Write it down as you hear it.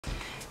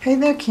Hey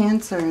there,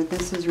 Cancer.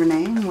 This is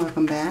Renee and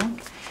welcome back.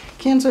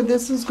 Cancer,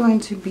 this is going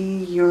to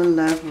be your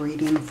love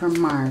reading for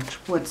March.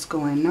 What's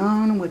going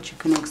on, what you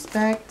can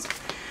expect,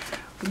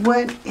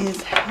 what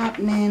is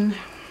happening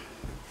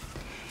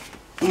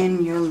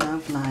in your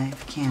love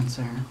life,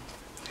 Cancer.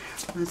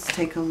 Let's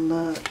take a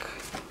look.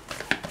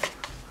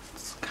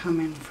 What's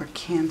coming for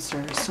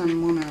Cancer, Sun,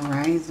 Moon, and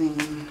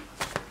Rising.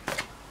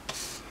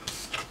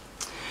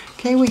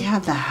 Okay, we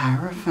have the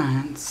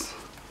Hierophants.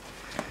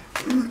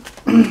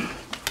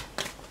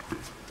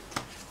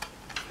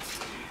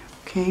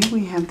 Okay,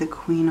 we have the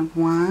Queen of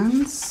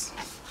Wands,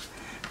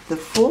 the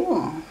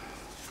Fool,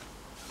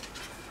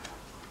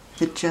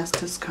 the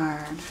Justice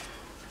card,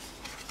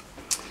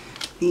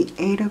 the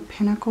Eight of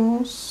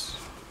Pentacles,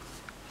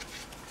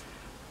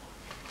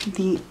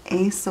 the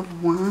Ace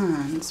of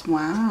Wands,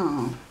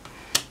 wow,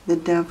 the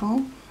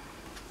Devil,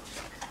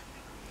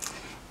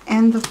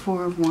 and the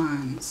Four of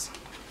Wands.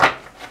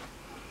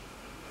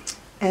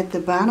 At the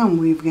bottom,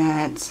 we've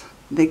got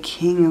the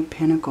King of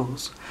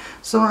Pentacles.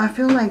 So I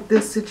feel like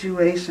this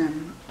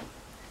situation,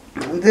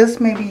 this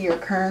may be your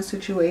current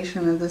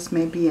situation or this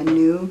may be a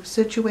new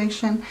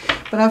situation,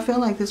 but I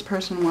feel like this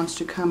person wants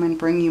to come and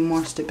bring you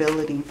more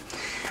stability.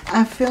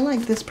 I feel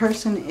like this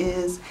person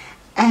is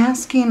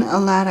asking a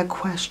lot of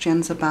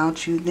questions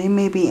about you. They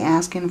may be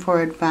asking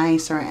for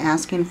advice or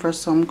asking for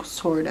some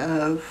sort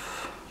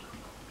of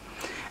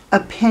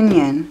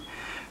opinion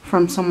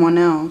from someone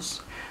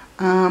else,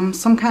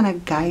 some kind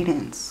of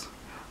guidance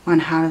on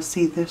how to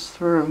see this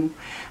through.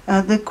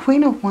 The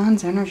Queen of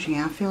Wands energy,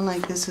 I feel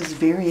like this is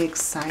very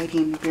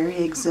exciting, very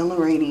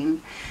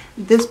exhilarating.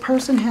 This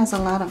person has a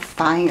lot of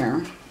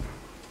fire,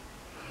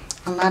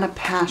 a lot of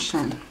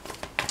passion,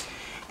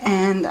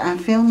 and I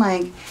feel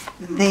like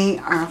they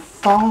are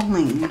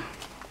falling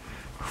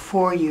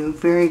for you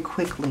very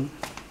quickly.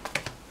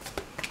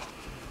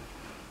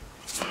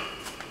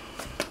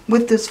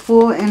 With this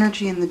full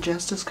energy in the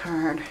Justice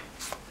card,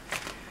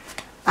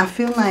 I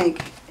feel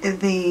like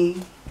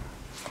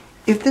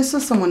if this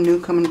is someone new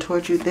coming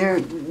towards you,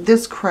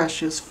 this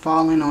crush is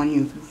falling on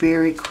you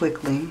very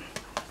quickly.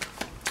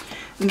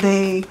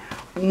 They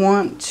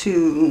want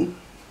to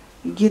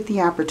get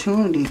the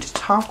opportunity to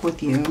talk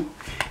with you,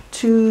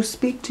 to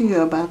speak to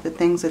you about the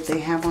things that they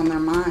have on their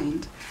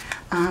mind.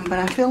 But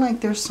I feel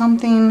like there's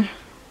something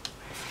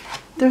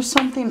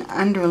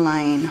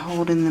underlying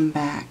holding them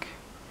back.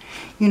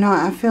 You know,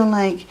 I feel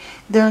like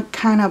they're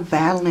kind of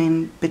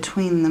battling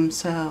between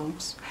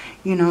themselves.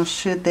 You know,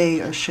 should they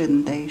or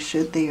shouldn't they?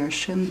 Should they or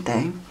shouldn't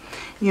they?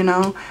 You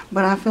know,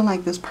 but I feel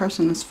like this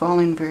person is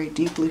falling very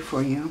deeply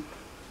for you.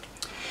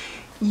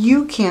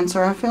 You,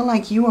 Cancer, I feel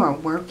like you are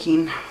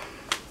working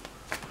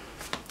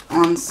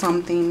on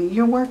something.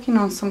 You're working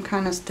on some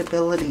kind of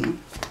stability.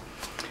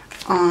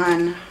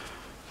 On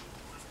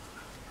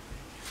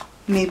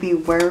maybe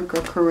work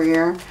or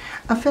career.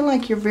 I feel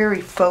like you're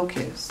very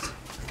focused.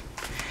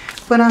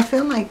 But I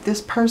feel like this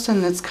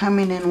person that's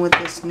coming in with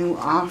this new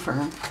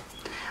offer,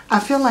 I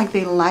feel like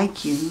they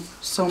like you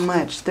so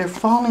much. They're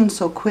falling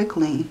so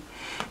quickly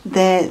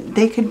that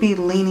they could be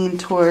leaning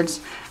towards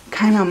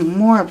kind of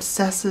more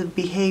obsessive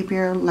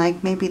behavior.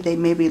 Like maybe they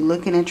may be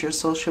looking at your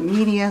social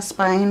media,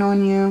 spying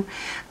on you.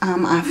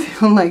 I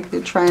feel like they're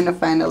trying to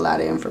find a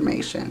lot of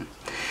information.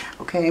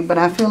 Okay, but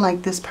I feel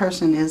like this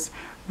person is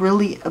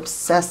really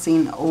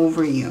obsessing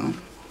over you.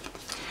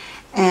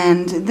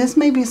 And this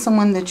may be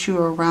someone that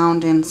you're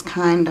around in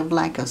kind of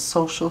like a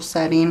social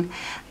setting.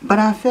 But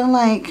I feel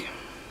like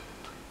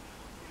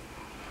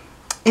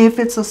if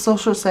it's a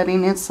social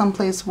setting, it's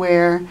someplace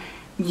where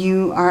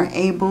you are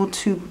able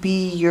to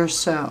be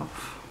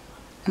yourself.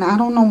 And I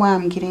don't know why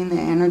I'm getting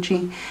the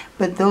energy,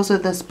 but those are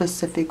the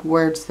specific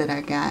words that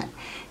I got.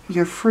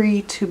 You're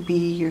free to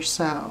be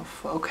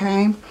yourself,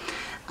 okay?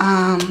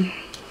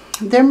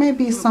 There may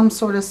be some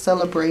sort of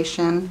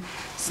celebration,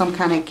 some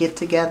kind of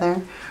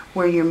get-together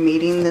where you're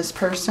meeting this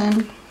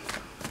person.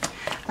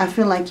 I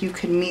feel like you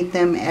could meet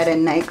them at a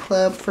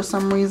nightclub for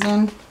some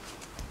reason.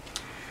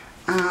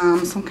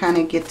 Some kind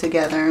of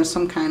get-together,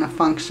 some kind of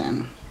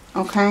function,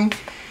 okay?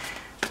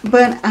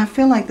 But I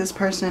feel like this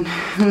person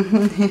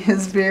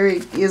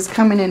is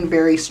coming in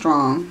very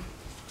strong.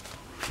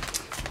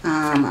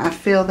 I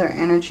feel their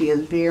energy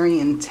is very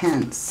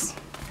intense,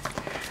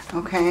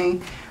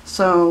 okay?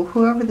 So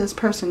whoever this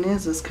person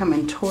is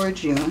coming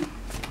towards you,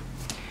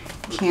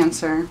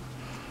 Cancer.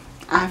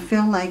 I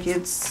feel like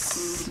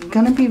it's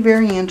going to be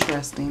very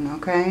interesting,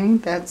 okay?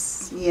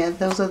 Yeah,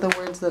 those are the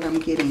words that I'm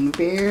getting.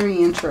 Very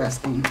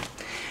interesting.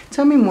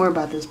 Tell me more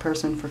about this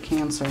person for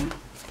Cancer.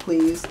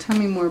 Please, tell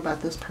me more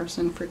about this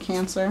person for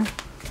Cancer.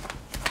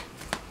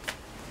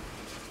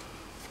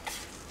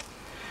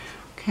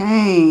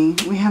 Okay,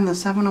 we have the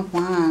Seven of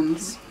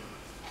Wands.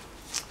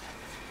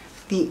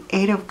 The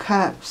Eight of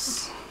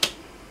Cups.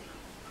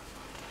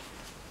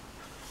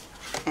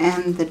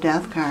 And the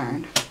Death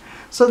card.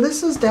 So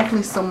this is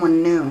definitely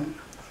someone new.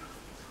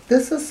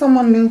 This is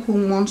someone new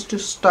who wants to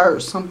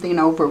start something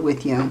over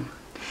with you.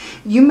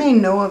 You may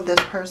know of this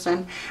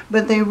person,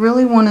 but they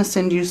really want to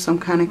send you some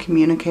kind of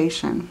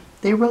communication.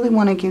 They really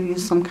want to give you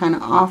some kind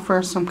of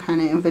offer, some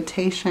kind of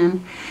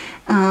invitation,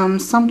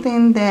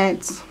 something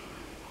that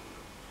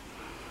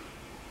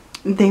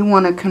they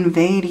want to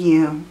convey to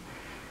you,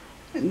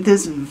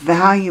 this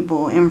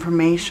valuable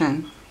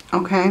information,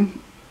 okay?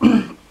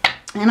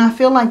 And I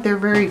feel like they're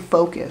very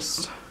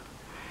focused.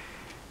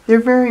 They're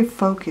very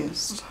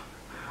focused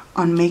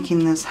on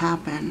making this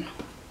happen.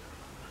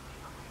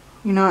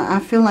 You know, I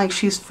feel like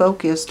she's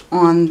focused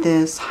on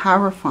this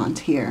Hierophant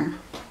here,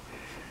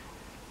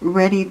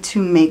 ready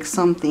to make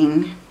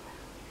something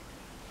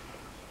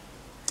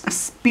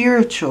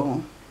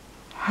spiritual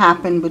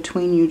happen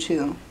between you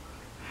two.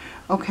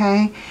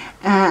 Okay?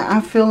 I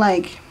feel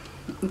like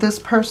this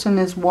person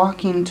is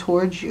walking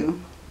towards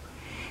you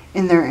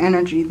in their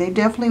energy. They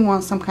definitely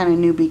want some kind of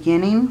new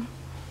beginning.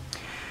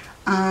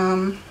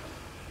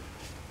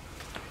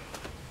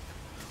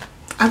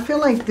 I feel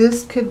like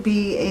this could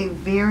be a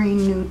very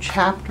new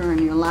chapter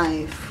in your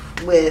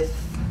life with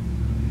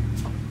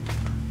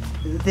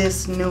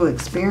this new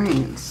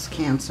experience,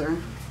 Cancer.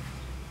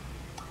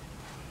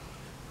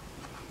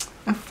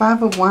 A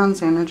Five of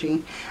Wands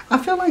energy. I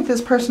feel like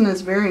this person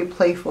is very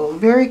playful,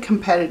 very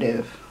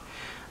competitive.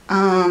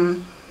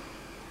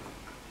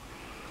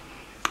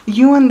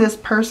 You and this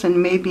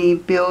person may be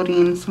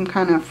building some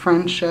kind of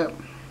friendship,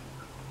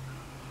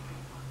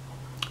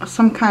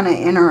 some kind of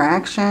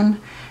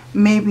interaction.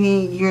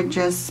 Maybe you're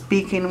just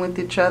speaking with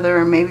each other,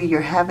 or maybe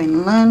you're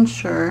having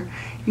lunch, or,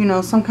 you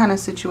know, some kind of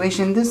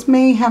situation. This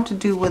may have to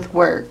do with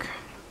work.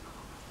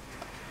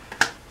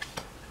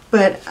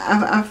 But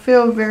I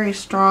feel very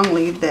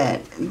strongly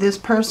that this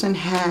person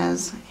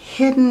has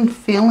hidden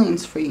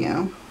feelings for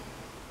you.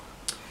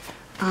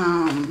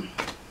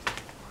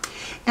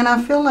 And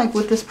I feel like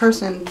with this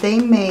person, they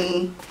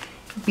may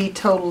be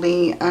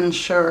totally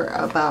unsure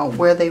about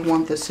where they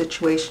want the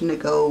situation to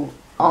go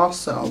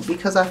also.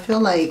 Because I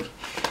feel like,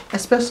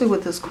 especially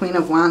with this Queen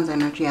of Wands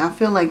energy, I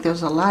feel like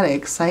there's a lot of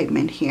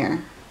excitement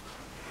here.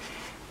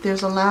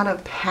 There's a lot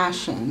of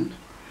passion.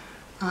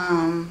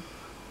 But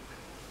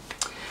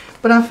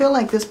I feel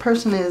like this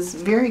person is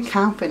very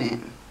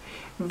confident,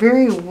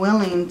 very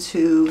willing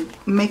to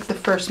make the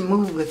first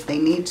move if they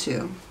need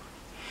to.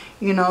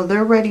 You know,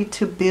 they're ready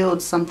to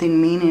build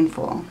something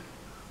meaningful.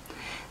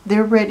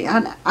 They're ready.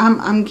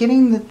 I'm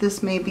getting that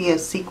this may be a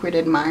secret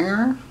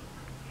admirer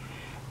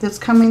that's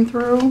coming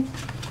through.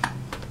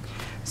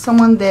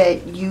 Someone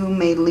that you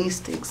may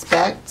least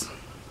expect.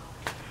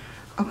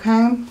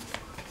 Okay?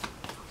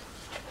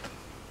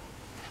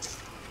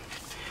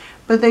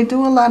 But they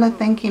do a lot of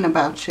thinking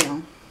about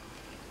you.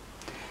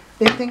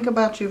 They think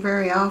about you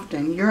very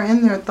often. You're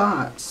in their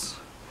thoughts.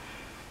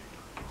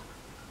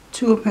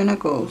 Two of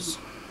Pentacles.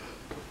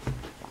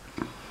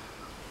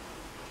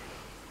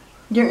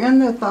 You're in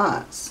their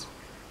thoughts.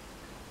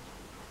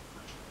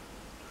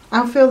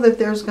 I feel that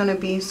there's going to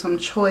be some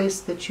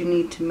choice that you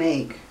need to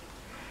make.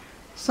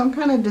 Some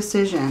kind of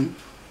decision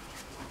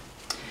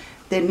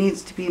that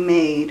needs to be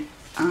made.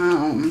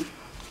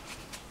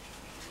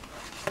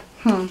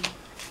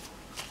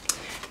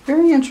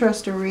 Very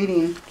interesting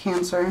reading,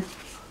 Cancer.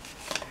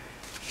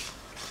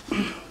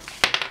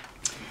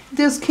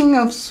 This King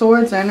of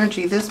Swords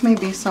energy, this may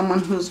be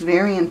someone who's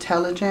very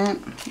intelligent,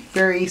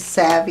 very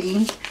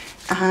savvy.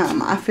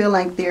 I feel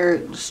like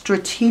they're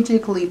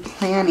strategically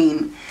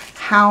planning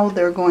how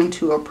they're going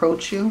to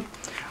approach you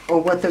or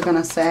what they're going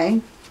to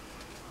say.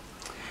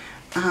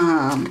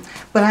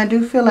 But I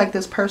do feel like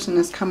this person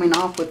is coming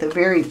off with a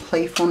very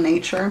playful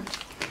nature,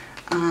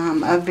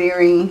 a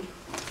very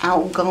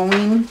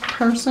outgoing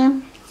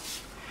person.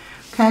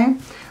 Okay,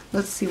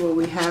 let's see what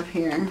we have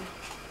here.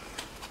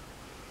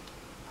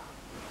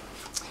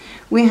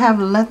 We have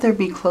let there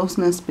be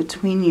closeness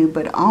between you,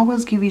 but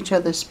always give each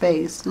other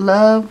space.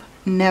 Love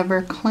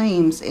never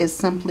claims, it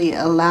simply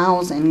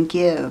allows and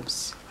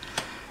gives.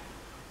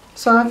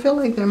 So I feel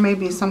like there may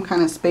be some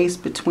kind of space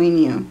between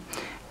you.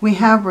 We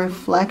have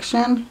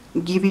reflection,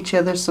 give each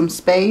other some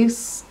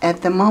space.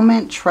 At the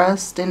moment,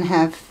 trust and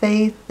have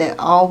faith that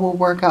all will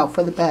work out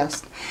for the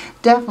best.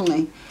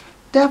 Definitely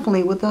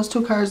with those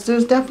two cards,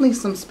 there's definitely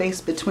some space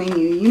between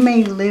you. You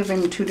may live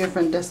in two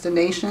different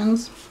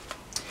destinations,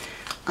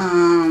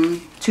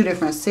 two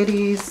different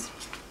cities,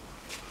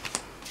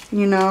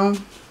 you know.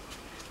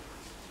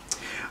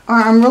 Or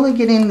I'm really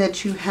getting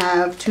that you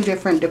have two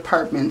different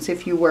departments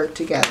if you work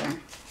together.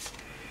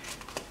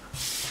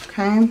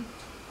 Okay.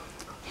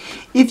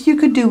 If you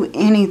could do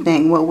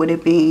anything, what would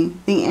it be?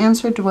 The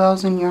answer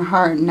dwells in your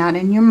heart, not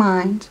in your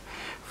mind.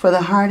 For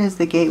the heart is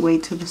the gateway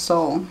to the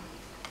soul.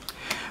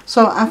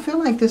 So I feel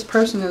like this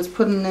person is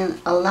putting in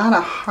a lot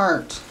of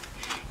heart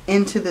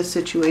into the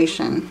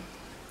situation.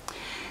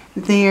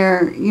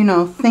 They're, you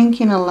know,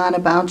 thinking a lot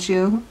about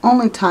you.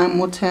 Only time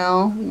will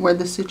tell where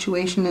the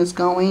situation is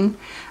going.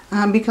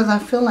 Because I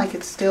feel like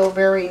it's still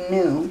very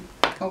new.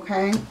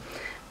 Okay.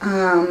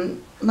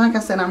 Like I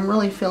said, I'm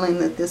really feeling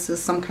that this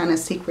is some kind of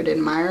secret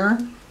admirer.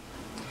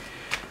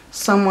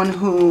 Someone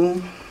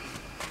who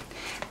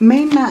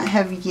may not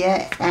have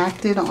yet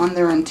acted on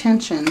their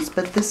intentions,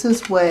 but this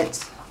is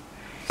what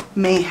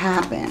may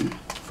happen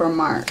for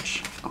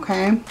March.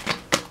 Okay.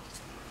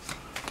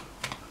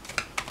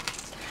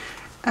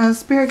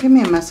 Spirit, give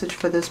me a message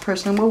for this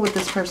person. What would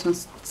this person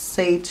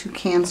say to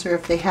Cancer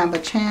if they have a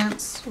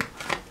chance?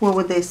 What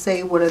would they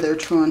say? What are their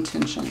true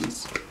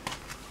intentions?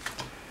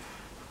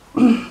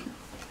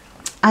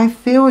 I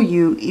feel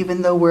you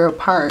even though we're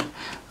apart.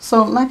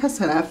 So like I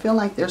said, I feel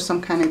like there's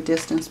some kind of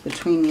distance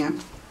between you.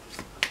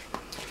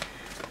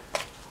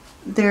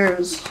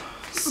 There's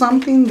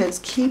something that's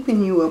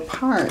keeping you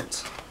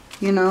apart,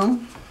 you know?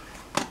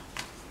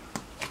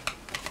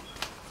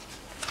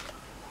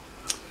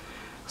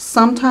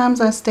 Sometimes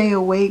I stay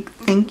awake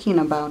thinking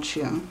about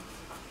you.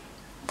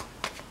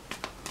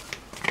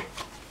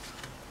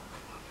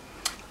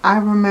 I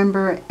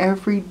remember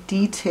every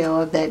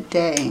detail of that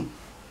day.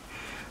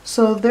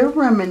 So they're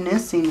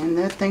reminiscing and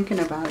they're thinking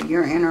about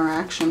your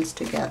interactions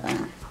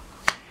together.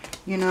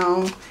 You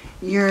know,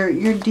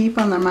 you're deep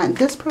on their mind.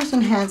 This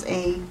person has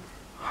a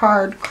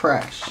hard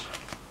crush.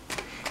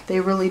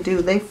 They really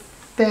do. They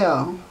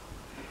fell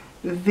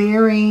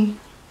very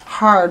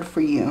hard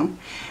for you.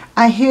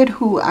 I hid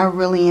who I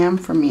really am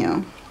from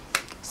you.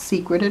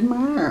 Secret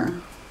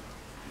admirer.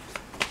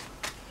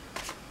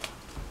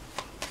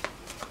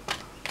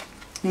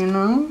 You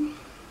know?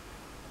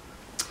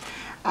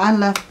 I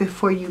left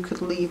before you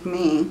could leave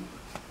me.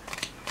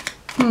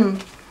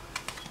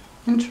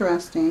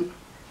 Interesting.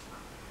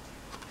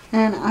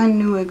 And I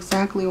knew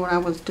exactly what I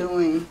was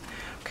doing.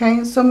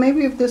 Okay, so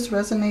maybe if this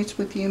resonates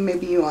with you,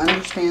 maybe you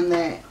understand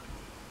that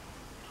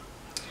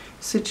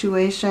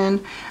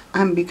situation.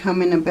 I'm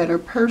becoming a better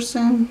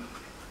person.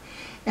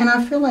 And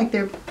I feel like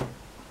they're,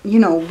 you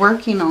know,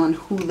 working on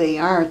who they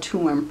are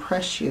to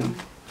impress you.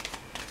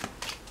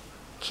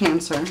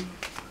 Cancer.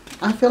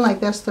 I feel like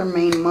that's their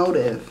main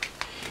motive,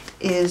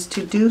 is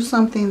to do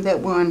something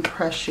that will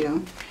impress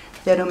you,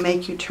 that'll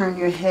make you turn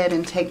your head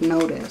and take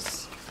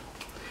notice.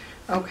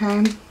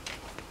 Okay?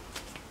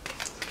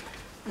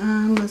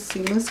 Let's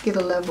see. Let's get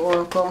a love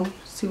oracle.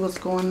 See what's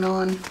going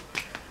on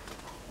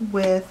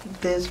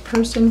with this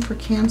person for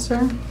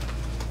Cancer.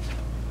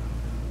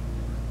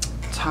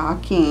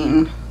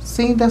 Talking.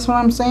 See, that's what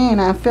I'm saying.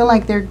 I feel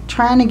like they're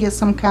trying to get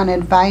some kind of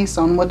advice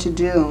on what to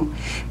do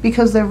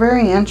because they're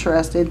very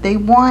interested. They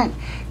want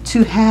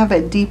to have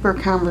a deeper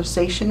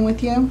conversation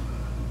with you,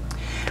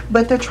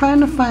 but they're trying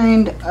to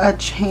find a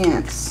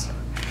chance.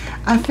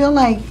 I feel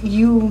like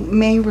you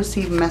may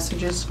receive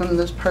messages from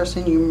this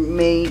person. You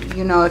may,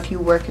 you know, if you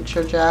work at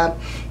your job,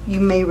 you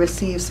may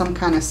receive some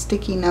kind of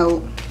sticky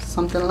note,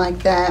 something like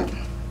that.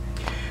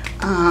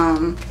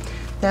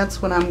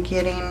 That's what I'm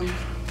getting.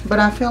 But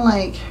I feel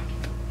like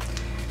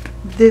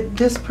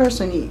this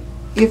person,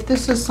 if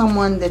this is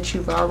someone that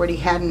you've already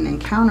had an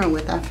encounter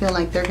with, I feel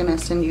like they're going to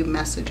send you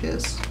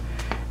messages.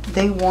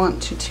 They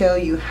want to tell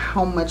you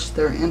how much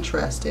they're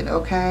interested,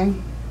 okay?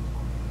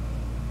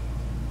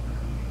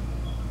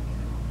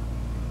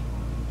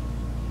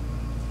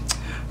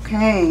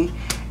 Okay,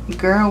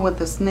 girl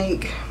with a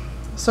snake.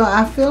 So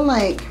I feel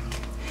like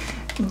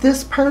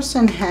this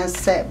person has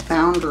set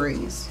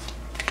boundaries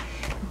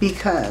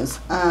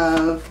because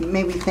of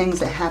maybe things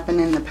that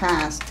happened in the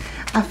past.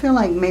 I feel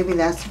like maybe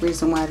that's the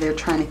reason why they're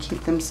trying to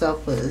keep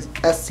themselves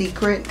a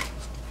secret,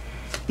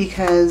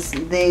 because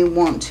they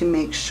want to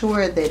make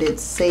sure that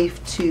it's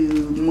safe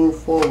to move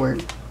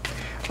forward.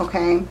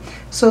 Okay,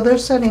 so they're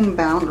setting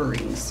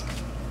boundaries.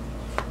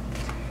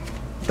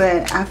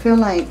 But I feel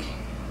like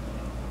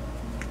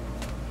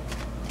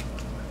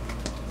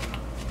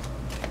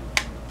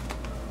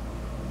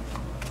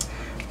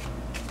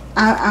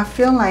I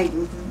feel like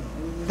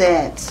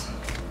that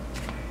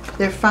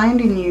they're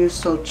finding you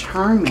so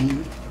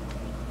charming,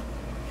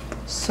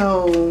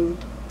 so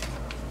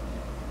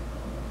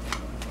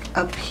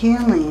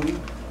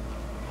appealing,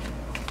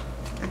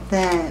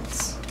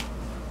 that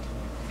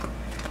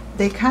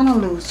they kind of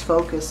lose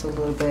focus a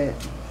little bit.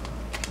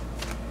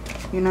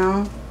 You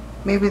know,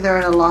 maybe they're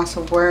at a loss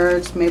of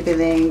words. Maybe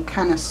they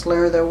kind of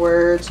slur their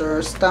words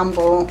or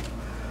stumble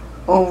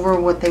over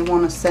what they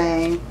want to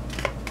say.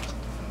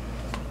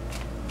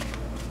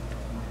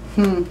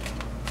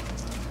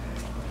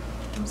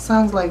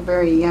 Sounds like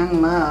very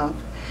young love.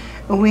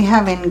 We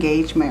have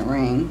engagement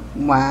ring.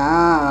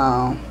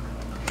 Wow.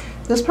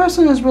 This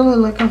person is really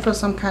looking for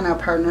some kind of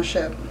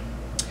partnership.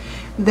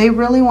 They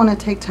really want to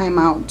take time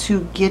out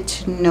to get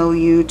to know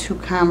you, to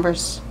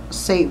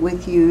conversate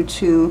with you,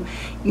 to,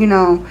 you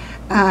know,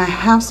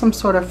 have some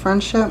sort of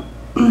friendship.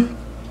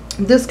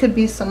 This could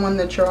be someone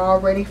that you're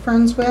already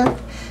friends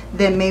with,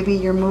 then maybe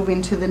you're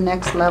moving to the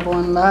next level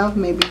in love,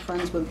 maybe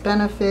friends with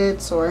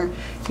benefits or,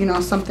 you know,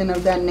 something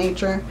of that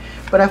nature.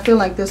 But I feel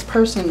like this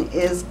person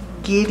is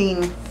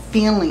getting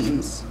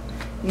feelings,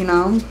 you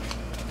know.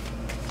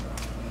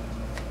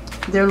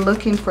 They're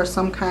looking for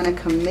some kind of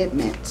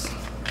commitment.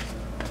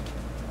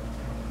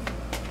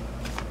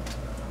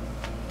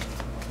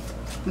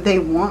 They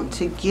want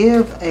to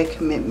give a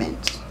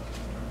commitment.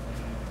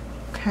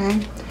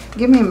 Okay.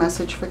 Give me a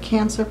message for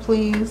Cancer,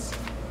 please.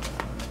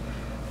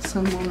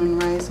 Sun, Moon,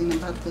 and Rising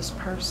about this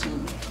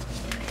person.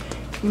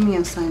 Give me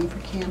a sign for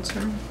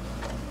Cancer.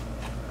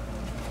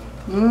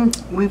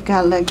 We've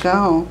got to let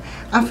go.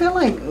 I feel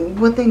like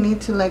what they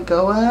need to let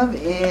go of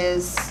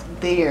is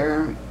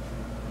their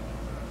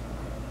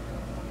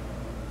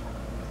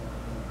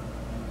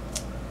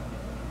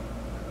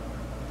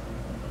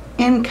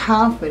in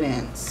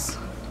confidence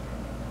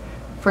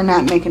for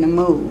not making a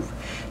move.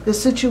 The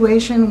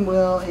situation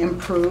will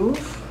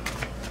improve.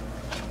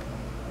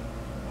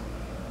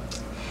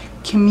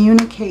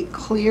 Communicate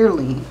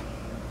clearly.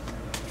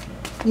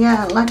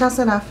 Yeah, like I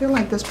said, I feel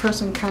like this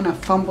person kind of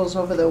fumbles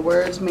over the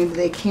words. Maybe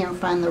they can't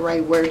find the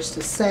right words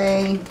to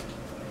say.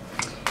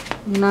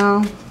 You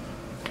know,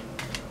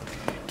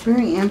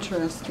 very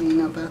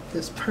interesting about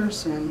this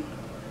person.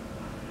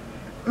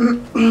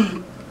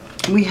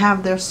 We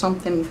have there's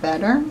something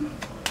better.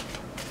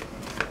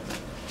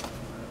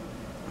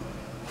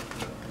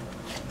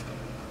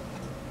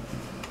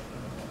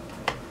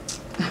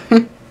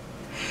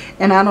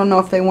 And I don't know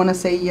if they want to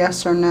say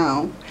yes or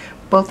no.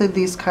 Both of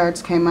these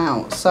cards came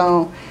out.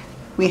 So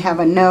we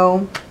have a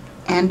no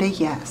and a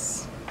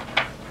yes.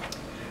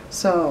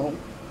 So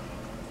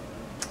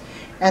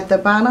at the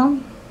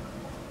bottom,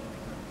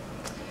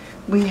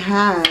 we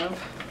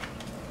have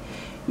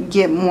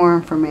get more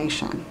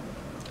information.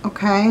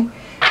 Okay?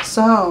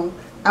 So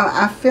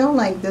I feel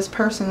like this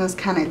person is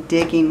kind of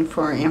digging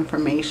for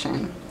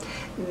information.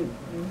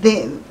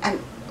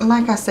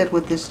 Like I said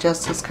with this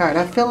Justice card,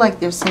 I feel like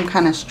there's some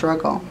kind of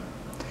struggle.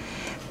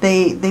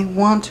 They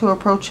want to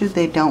approach you,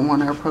 they don't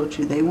want to approach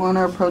you. They want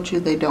to approach you,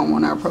 they don't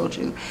want to approach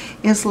you.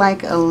 It's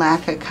like a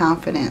lack of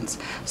confidence.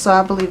 So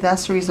I believe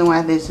that's the reason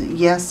why this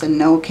yes and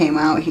no came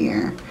out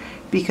here.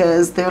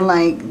 Because they're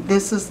like,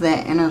 this is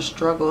that inner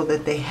struggle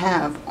that they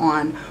have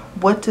on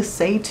what to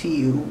say to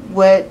you,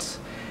 what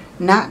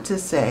not to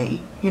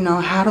say, you know,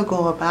 how to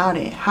go about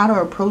it, how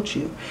to approach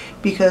you.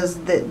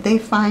 Because they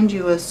find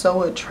you as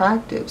so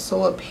attractive,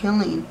 so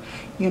appealing,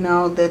 you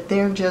know, that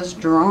they're just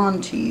drawn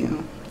to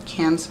you,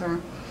 Cancer.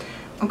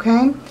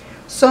 Okay,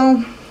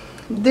 so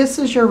this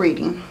is your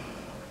reading.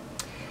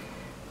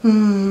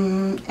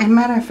 And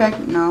matter of fact,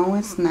 no,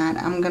 it's not.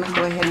 I'm going to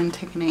go ahead and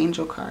take an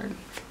angel card.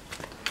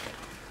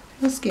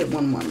 Let's get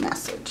one more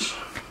message.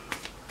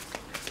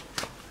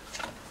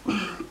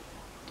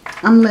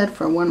 I'm led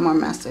for one more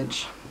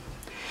message.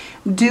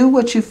 Do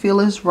what you feel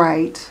is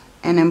right.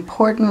 An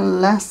important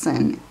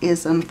lesson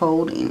is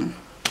unfolding.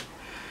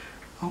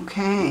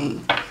 Okay,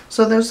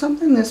 so there's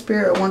something the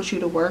Spirit wants you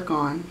to work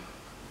on.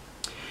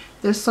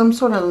 There's some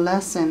sort of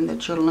lesson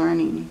that you're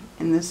learning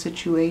in this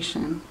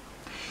situation.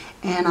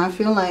 And I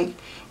feel like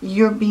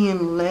you're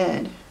being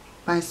led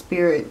by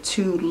Spirit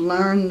to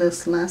learn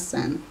this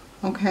lesson.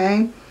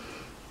 Okay?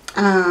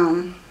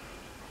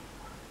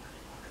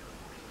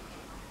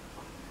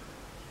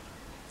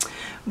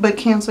 But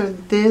Cancer,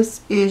 this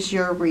is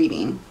your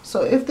reading.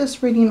 So if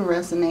this reading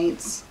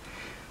resonates,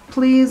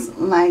 please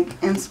like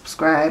and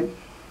subscribe.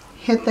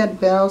 Hit that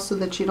bell so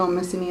that you don't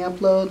miss any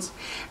uploads.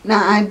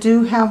 Now, I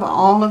do have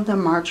all of the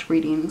March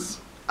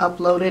readings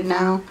uploaded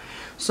now.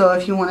 So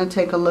if you want to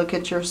take a look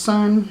at your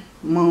sun,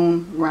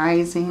 moon,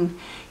 rising,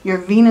 your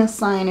Venus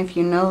sign, if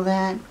you know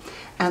that,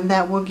 and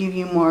that will give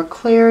you more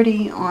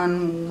clarity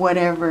on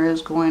whatever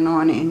is going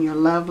on in your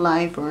love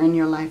life or in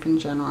your life in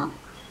general.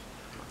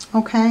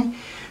 Okay,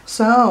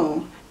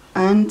 so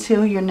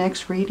until your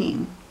next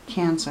reading,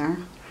 Cancer,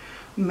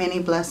 many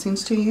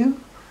blessings to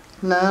you,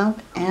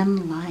 love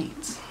and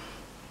light.